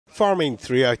Farming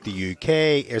throughout the UK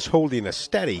is holding a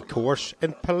steady course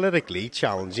in politically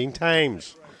challenging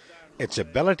times. Its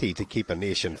ability to keep a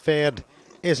nation fed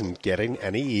isn't getting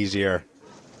any easier.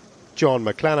 John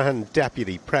McLenaghan,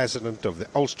 Deputy President of the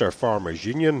Ulster Farmers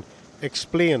Union,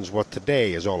 explains what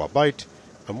today is all about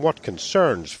and what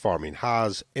concerns farming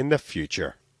has in the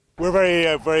future. We're very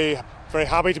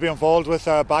happy to be involved with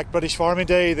Back British Farming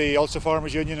Day. The Ulster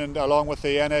Farmers Union, and along with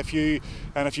the NFU,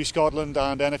 NFU Scotland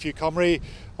and NFU Cymru,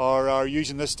 are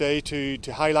using this day to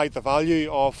highlight the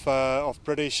value of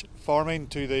British farming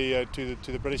to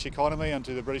the British economy and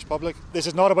to the British public. This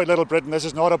is not about Little Britain. This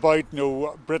is not about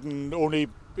Britain only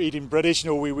eating British.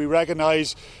 We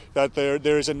recognise that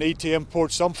there is a need to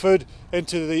import some food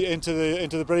into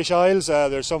the British Isles.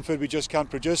 There's some food we just can't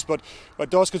produce, but it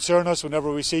does concern us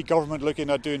whenever we see government looking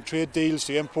at doing trade deals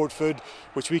to import food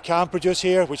which we can produce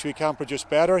here, which we can produce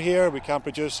better here, we can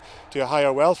produce to a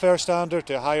higher welfare standard,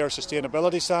 to a higher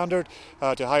sustainability standard,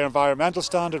 to a higher environmental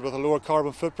standard with a lower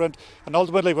carbon footprint, and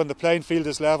ultimately when the playing field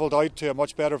is levelled out to a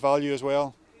much better value as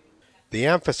well. The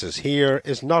emphasis here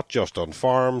is not just on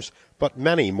farms, but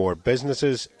many more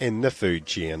businesses in the food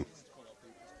chain.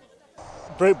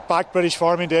 Back British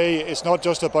Farming Day, it's not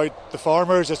just about the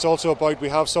farmers, it's also about we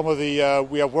have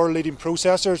world leading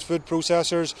processors, food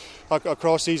processors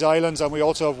across these islands, and we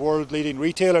also have world leading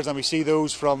retailers, and we see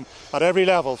those from at every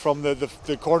level, from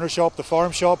the corner shop, the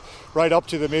farm shop, right up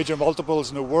to the major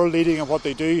multiples, world leading in what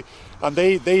they do, and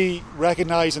they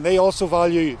recognise and they also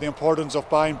value the importance of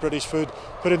buying British food,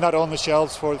 putting that on the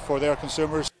shelves for their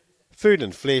consumers. Food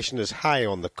inflation is high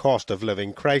on the cost of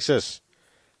living crisis,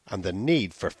 and the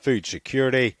need for food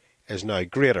security is now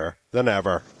greater than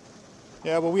ever.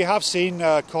 Yeah, well, we have seen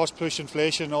cost push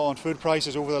inflation on food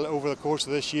prices over the course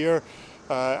of this year,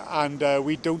 and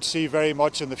we don't see very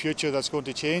much in the future that's going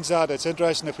to change that. It's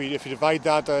interesting if we divide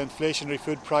that inflationary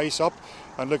food price up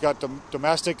and look at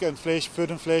domestic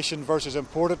food inflation versus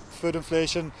imported food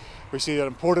inflation. We see that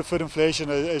imported food inflation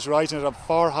is rising at a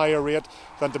far higher rate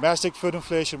than domestic food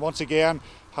inflation, once again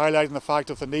highlighting the fact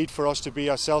of the need for us to be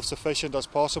as self-sufficient as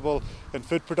possible in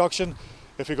food production.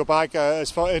 If we go back as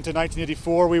far into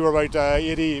 1984, we were about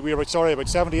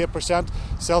 78%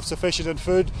 self-sufficient in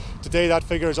food. Today that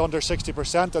figure is under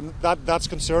 60%, and that's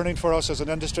concerning for us as an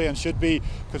industry and should be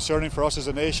concerning for us as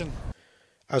a nation.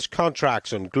 As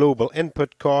contracts on global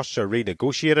input costs are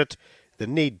renegotiated, the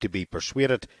need to be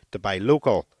persuaded to buy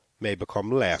local may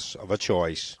become less of a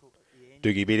choice.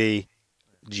 Dougie Beattie,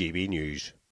 GBNews.